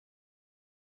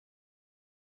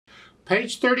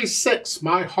Page 36,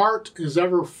 My Heart is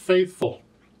Ever Faithful.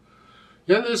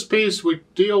 In this piece, we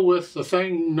deal with the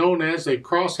thing known as a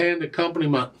cross-hand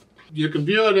accompaniment. You can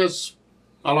view it as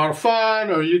a lot of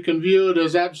fun, or you can view it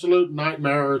as absolute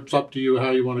nightmare. It's up to you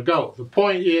how you want to go. The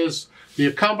point is, the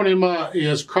accompaniment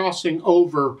is crossing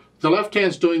over. The left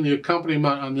hand's doing the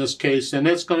accompaniment on this case, and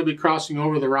it's going to be crossing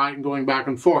over the right and going back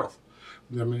and forth.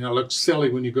 I mean, it looks silly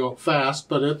when you go up fast,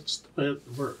 but it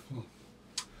works.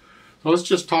 So let's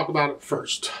just talk about it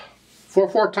first.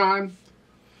 4/4 time,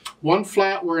 1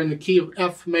 flat, we're in the key of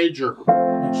F major.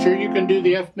 Make sure you can do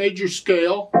the F major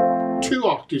scale 2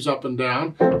 octaves up and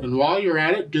down, and while you're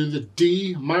at it, do the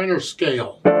D minor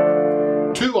scale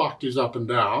 2 octaves up and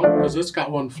down, because it's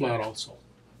got 1 flat also.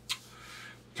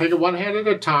 Take it one hand at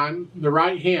a time, the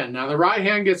right hand. Now the right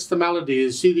hand gets the melody.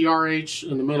 You see the RH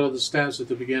in the middle of the stanza at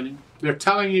the beginning? They're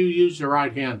telling you use your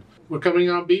right hand. We're coming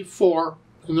on beat 4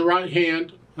 in the right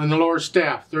hand and the lower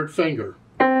staff, 3rd finger.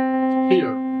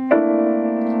 Here.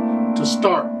 To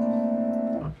start.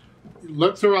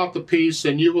 Look throughout the piece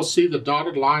and you will see the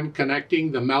dotted line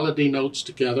connecting the melody notes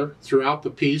together throughout the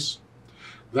piece.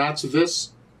 That's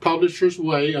this publisher's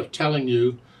way of telling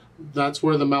you that's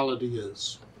where the melody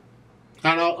is.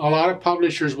 And a lot of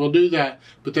publishers will do that,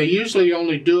 but they usually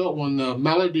only do it when the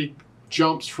melody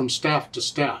jumps from staff to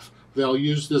staff. They'll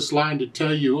use this line to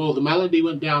tell you, oh, the melody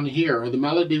went down here, or the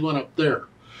melody went up there.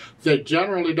 They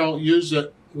generally don't use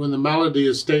it when the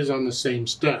melody stays on the same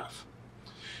staff.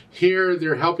 Here,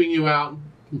 they're helping you out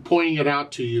and pointing it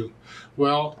out to you.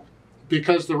 Well,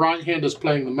 because the right hand is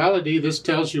playing the melody, this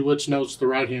tells you which notes the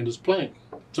right hand is playing.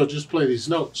 So just play these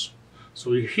notes.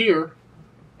 So you're here,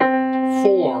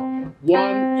 4,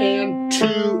 1 and 2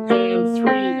 and 3,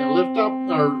 and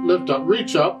lift up,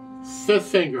 reach up, 5th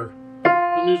finger,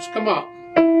 and you just come up.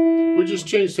 We just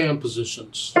changed hand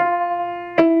positions.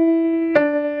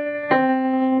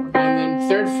 And then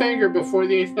 3rd finger before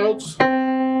the 8th notes. And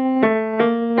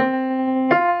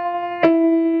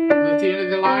at the end of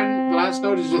the line, the last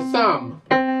note is a thumb,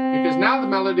 because now the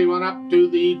melody went up to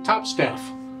the top staff.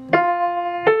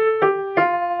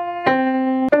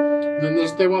 Then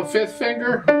they want 5th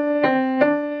finger.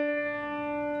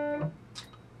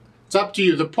 It's up to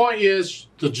you. The point is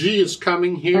the G is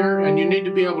coming here and you need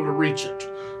to be able to reach it.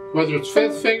 Whether it's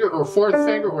 5th finger or 4th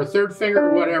finger or 3rd finger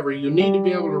or whatever, you need to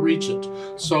be able to reach it.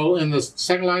 So in the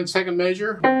 2nd line, 2nd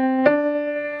major,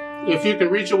 if you can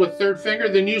reach it with 3rd finger,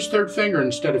 then use 3rd finger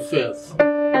instead of 5th.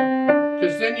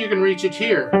 Because then you can reach it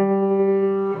here.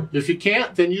 If you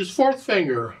can't, then use 4th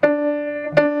finger.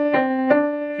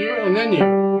 Here and then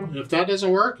here. If that doesn't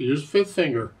work, use 5th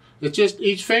finger. It's just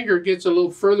each finger gets a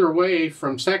little further away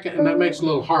from 2nd, and that makes it a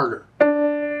little harder.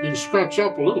 You can scrunch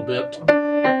up a little bit, but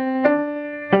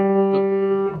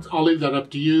I'll leave that up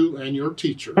to you and your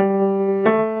teacher.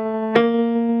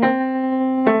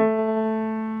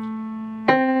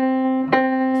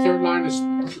 3rd line is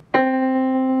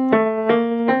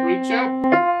reach up,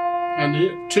 and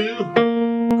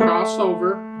 2, cross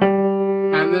over,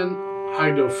 and then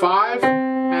I do 5,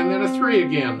 and then a 3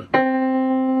 again.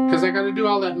 Because I got to do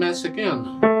all that mess again.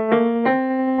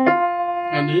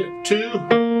 And 2.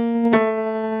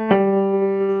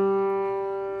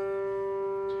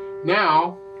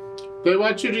 Now, they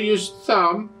want you to use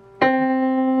thumb.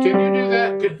 Can you do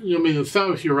that? I mean, the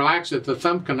thumb, if you relax it, the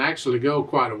thumb can actually go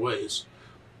quite a ways.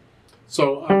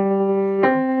 So,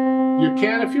 you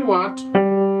can if you want.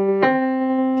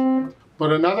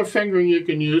 But another fingering you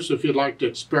can use if you'd like to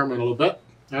experiment a little bit.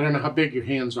 I don't know how big your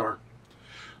hands are.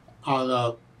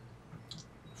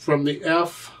 From the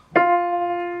F,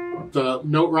 the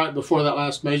note right before that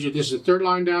last major, this is the 3rd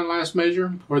line down last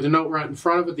major, or the note right in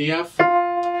front of it, the F.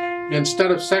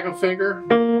 Instead of 2nd finger,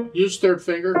 use 3rd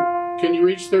finger. Can you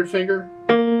reach 3rd finger?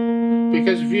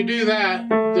 Because if you do that,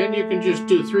 then you can just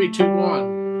do 3, 2,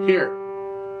 1, here.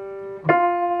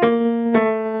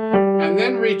 And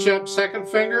then reach up 2nd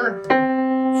finger,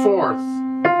 4th.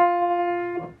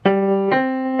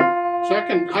 So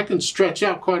I can stretch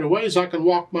out quite a ways. I can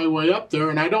walk my way up there,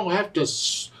 and I don't have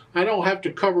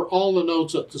to cover all the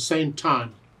notes at the same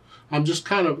time. I'm just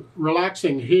kind of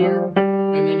relaxing here,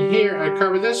 and then here I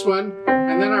cover this one,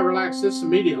 and then I relax this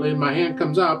immediately, and my hand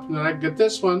comes up, and then I get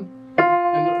this one,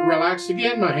 and relax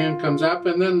again, my hand comes up,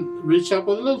 and then reach up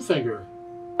with a little finger.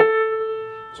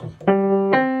 So,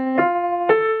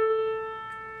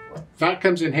 that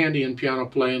comes in handy in piano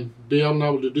playing, being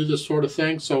able to do this sort of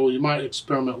thing, so you might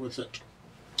experiment with it.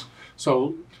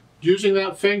 So, using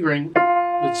that fingering,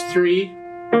 it's 3,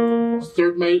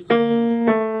 3rd mate, and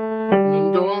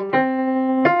then go up.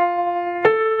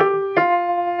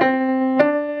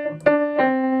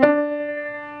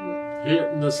 Here,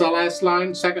 this is the last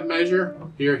line, 2nd measure.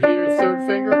 You're here, third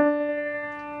finger,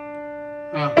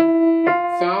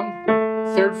 thumb,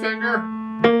 third finger,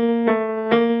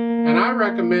 and I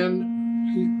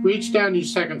recommend you reach down your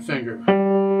second finger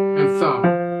and thumb.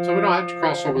 So we don't have to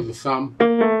cross over the thumb.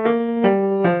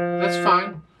 That's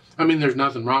fine. I mean, there's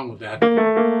nothing wrong with that.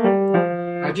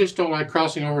 I just don't like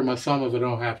crossing over my thumb if I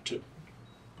don't have to.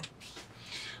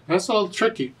 That's a little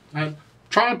tricky.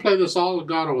 Try and play this all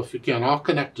legato if you can, all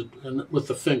connected and with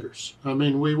the fingers. I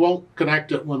mean, we won't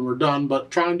connect it when we're done,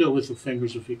 but try and do it with the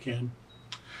fingers if you can.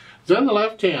 Then the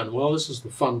left hand, well, this is the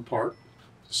fun part.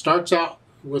 It starts out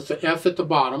with the F at the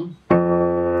bottom,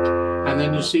 and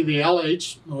then you see the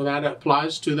LH, well, that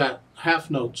applies to that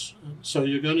half notes. So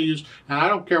you're going to use, and I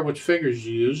don't care which fingers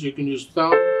you can use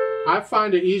thumb. I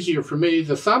find it easier for me.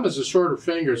 The thumb is a shorter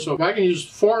finger, so if I can use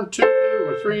 4 and 2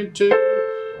 or 3 and 2,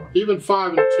 even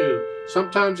 5 and 2.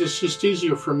 Sometimes it's just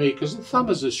easier for me because the thumb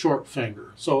is a short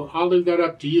finger. So I'll leave that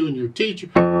up to you and your teacher.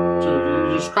 So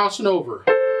you're just crossing over.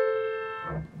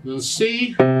 Then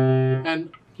C,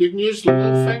 and you can use the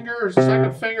little finger,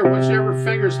 second finger, whichever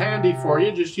finger's handy for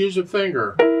you. Just use a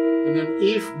finger. And then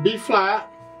E, B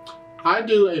flat. I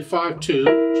do a 5-2,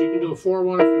 but you can do a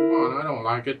 4-1 if you want. I don't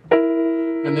like it.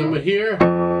 And then we're here.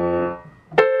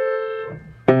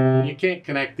 You can't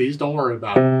connect these. Don't worry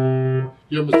about it.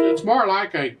 It's more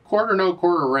like a quarter note,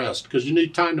 quarter rest, because you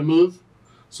need time to move.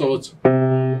 So it's 3-2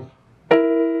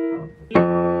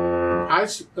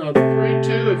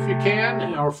 if you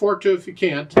can, or 4-2 if you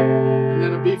can't, and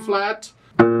then a B flat.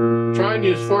 Try and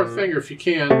use fourth finger if you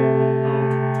can.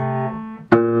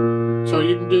 So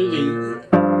you can do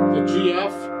the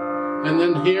GF, and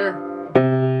then here.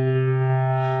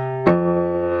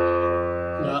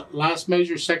 Last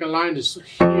measure, second line is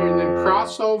here, and then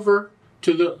cross over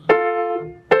to the.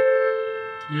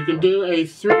 You can do a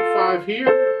 3-5 here.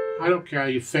 I don't care how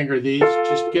you finger these,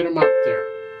 just get them up there,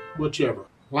 whichever.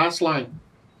 Last line,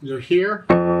 you're here,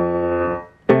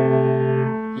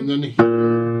 and then here,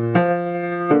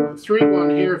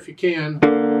 3-1 here if you can,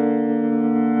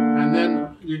 and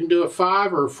then you can do a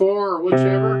 5 or a 4 or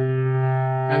whichever,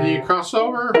 and then you cross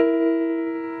over,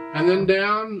 and then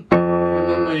down, and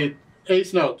then the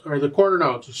eighth note, or the quarter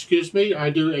notes, excuse me, I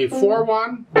do a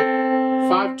 4-1,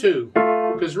 5-2.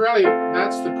 Because really,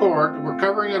 that's the chord. We're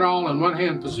covering it all in one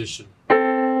hand position.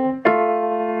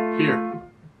 Here.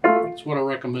 That's what I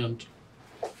recommend.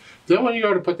 Then when you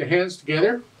go to put the hands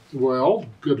together, well,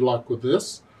 good luck with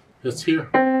this. It's here.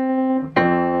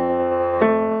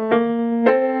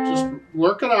 Just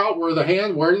work it out where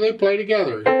where do they play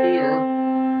together? Here.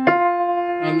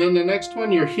 And then the next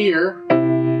one, you're here.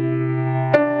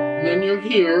 And then you're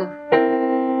here.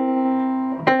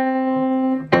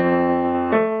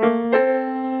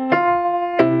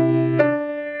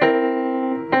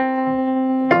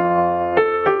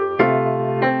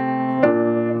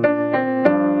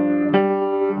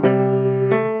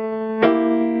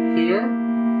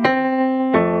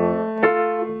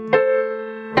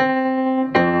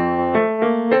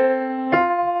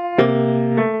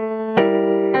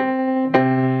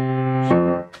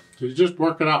 You just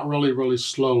work it out really, really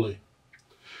slowly.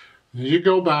 And you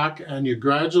go back and you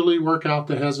gradually work out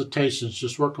the hesitations.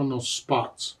 Just work on those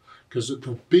spots because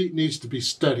the beat needs to be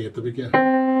steady at the beginning.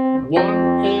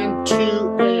 1 and 2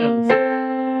 and.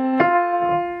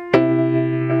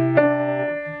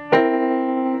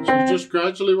 So you just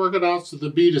gradually work it out so the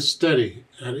beat is steady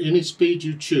at any speed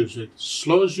you choose. As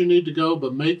slow as you need to go,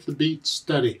 but make the beat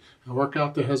steady and work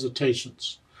out the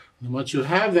hesitations. And once you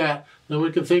have that, then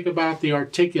we can think about the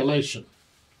articulation.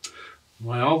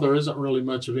 Well, there isn't really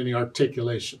much of any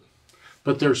articulation,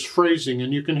 but there's phrasing,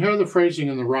 and you can hear the phrasing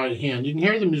in the right hand. You can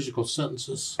hear the musical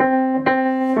sentences. Right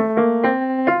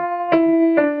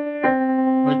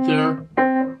there.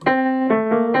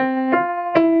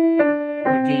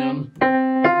 Again.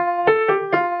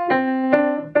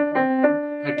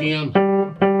 Again.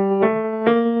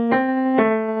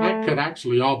 That could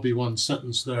actually all be one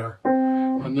sentence there.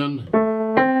 And then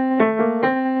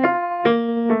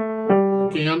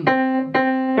again,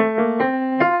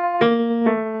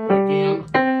 again,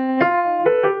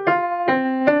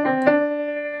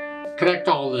 connect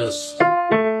all this.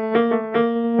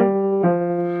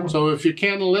 So if you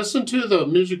can listen to the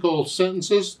musical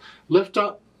sentences, lift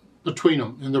up between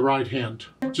them in the right hand.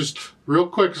 Just real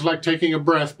quick, it's like taking a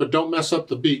breath, but don't mess up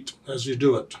the beat as you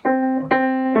do it.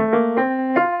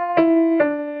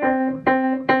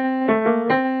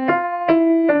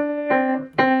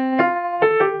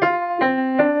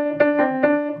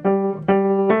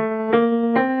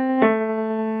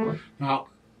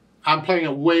 I'm playing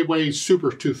it way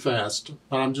super too fast,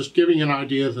 but I'm just giving you an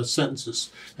idea of the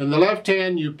sentences. In the left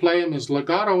hand, you play them as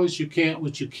legato as you can,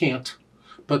 which you can't,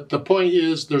 but the point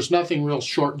is there's nothing real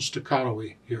short and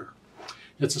staccato-y here.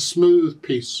 It's a smooth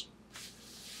piece.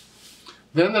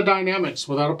 Then the dynamics,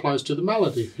 well, that applies to the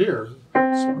melody here.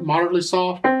 It's moderately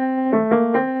soft.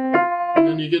 And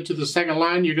then you get to the second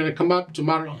line, you're going to come up to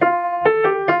moderately.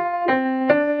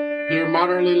 Here,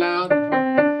 moderately loud.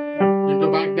 You go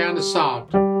back down to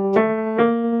soft.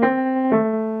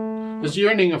 As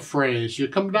you're ending a phrase, you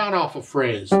come down off a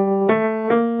phrase.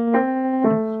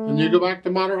 And you go back to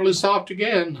moderately soft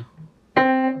again.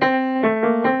 Then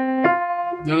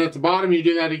at the bottom you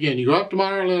do that again. You go up to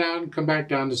moderately loud and come back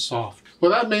down to soft.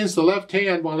 Well, that means the left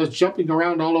hand, while it's jumping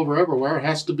around all over everywhere,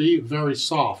 has to be very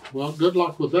soft. Well, good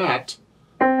luck with that.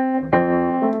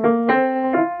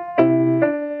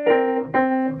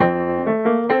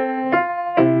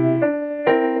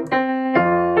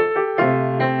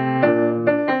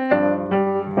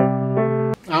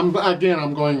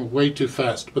 I'm going way too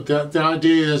fast, but the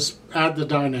idea is add the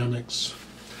dynamics.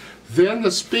 Then the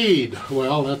speed.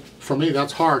 Well, for me,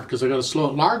 that's hard because I got to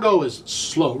slow it. Largo is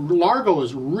slow. Largo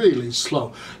is really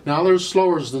slow. Now, there's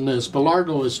slower than this, but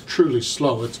Largo is truly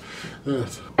slow. It's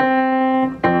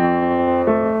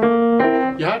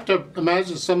you have to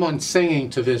imagine someone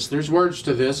singing to this. There's words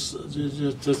to this.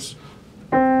 It's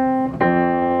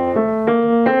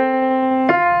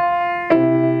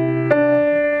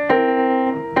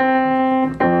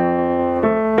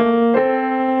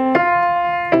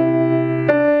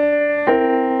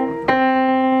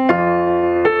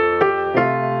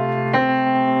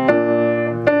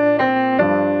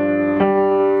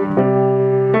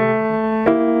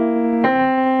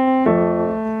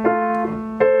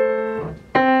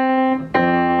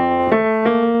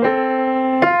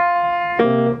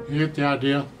the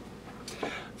idea.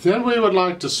 Then we would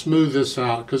like to smooth this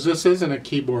out because this isn't a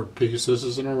keyboard piece, this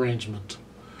is an arrangement.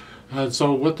 And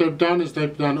so what they've done is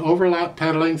they've done overlap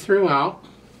pedaling throughout,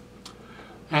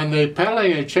 and the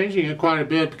pedaling are changing it quite a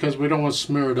bit because we don't want to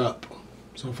smear it up.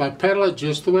 So if I pedal it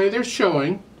just the way they're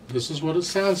showing, this is what it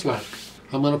sounds like.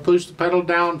 I'm going to push the pedal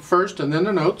down first and then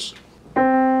the notes.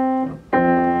 And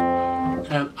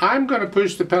I'm going to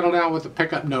push the pedal down with the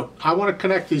pickup note. I want to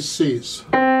connect these C's.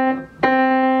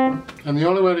 And the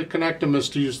only way to connect them is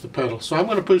to use the pedal. So I'm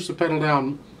going to push the pedal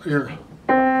down here.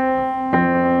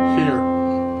 Here.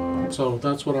 So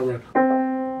that's what I read.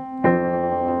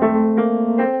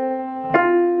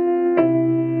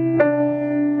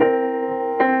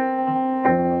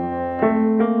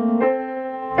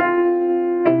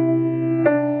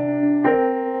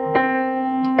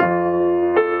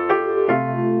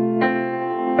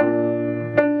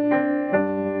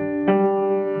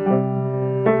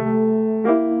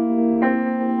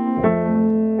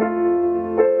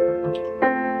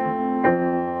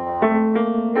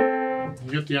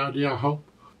 Get the idea, I hope.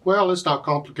 Well, it's not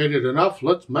complicated enough.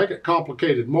 Let's make it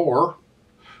complicated more.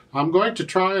 I'm going to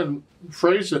try and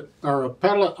phrase it, or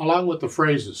pedal it along with the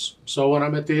phrases. So when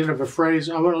I'm at the end of a phrase,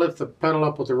 I'm going to lift the pedal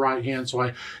up with the right hand so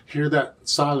I hear that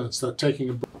silence, that taking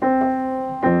a breath.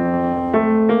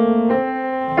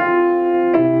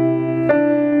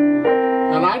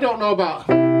 And I don't know about...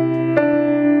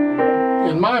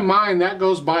 In my mind, that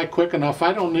goes by quick enough.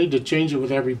 I don't need to change it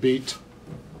with every beat.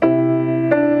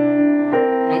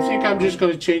 I think I'm just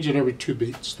going to change it every 2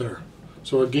 beats there.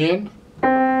 So again.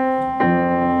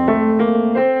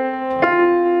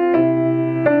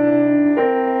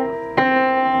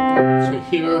 So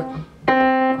here,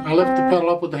 I lift the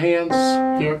pedal up with the hands,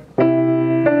 here.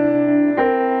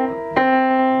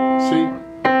 See?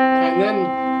 And then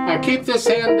I keep this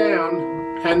hand down,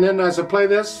 and then as I play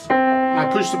this, I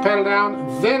push the pedal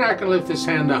down, then I can lift this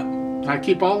hand up. I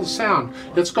keep all the sound.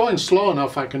 It's going slow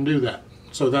enough I can do that.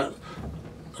 So that,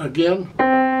 again.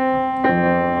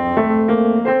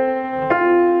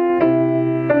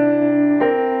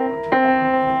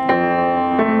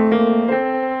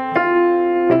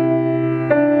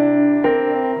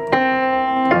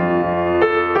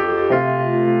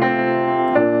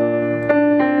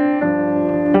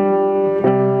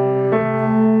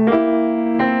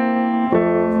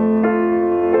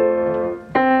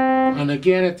 And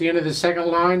again at the end of the second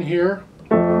line here,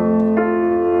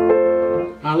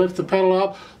 I lift the pedal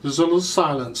up, there's a little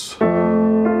silence, and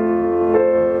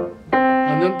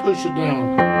then push it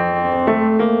down.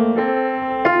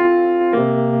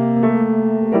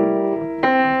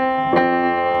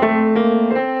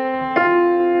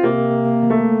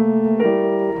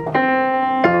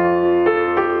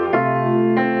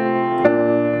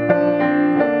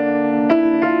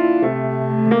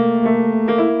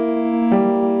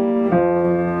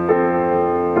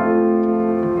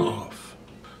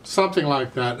 Something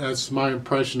like that. That's my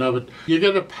impression of it. You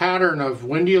get a pattern of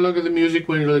when do you look at the music,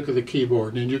 when you look at the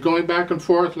keyboard, and you're going back and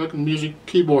forth looking at music,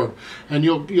 keyboard, and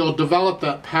you'll develop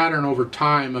that pattern over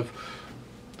time. Of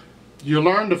you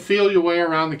learn to feel your way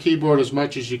around the keyboard as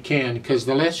much as you can, because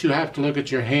the less you have to look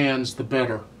at your hands, the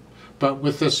better. But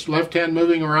with this left hand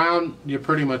moving around, you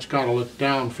pretty much got to look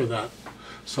down for that.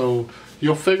 So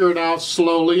you'll figure it out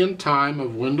slowly in time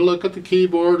of when to look at the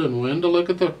keyboard and when to look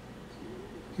at the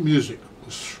music.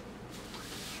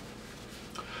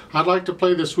 I'd like to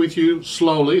play this with you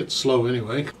slowly, it's slow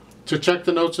anyway, to check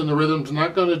the notes and the rhythms. I'm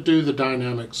not going to do the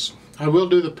dynamics. I will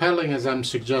do the pedaling as I'm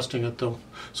suggesting it though.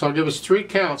 So I'll give us 3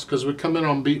 counts because we come in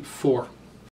on beat 4.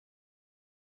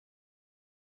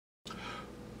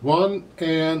 1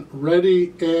 and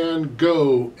ready and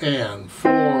go, and 4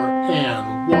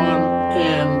 and 1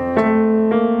 and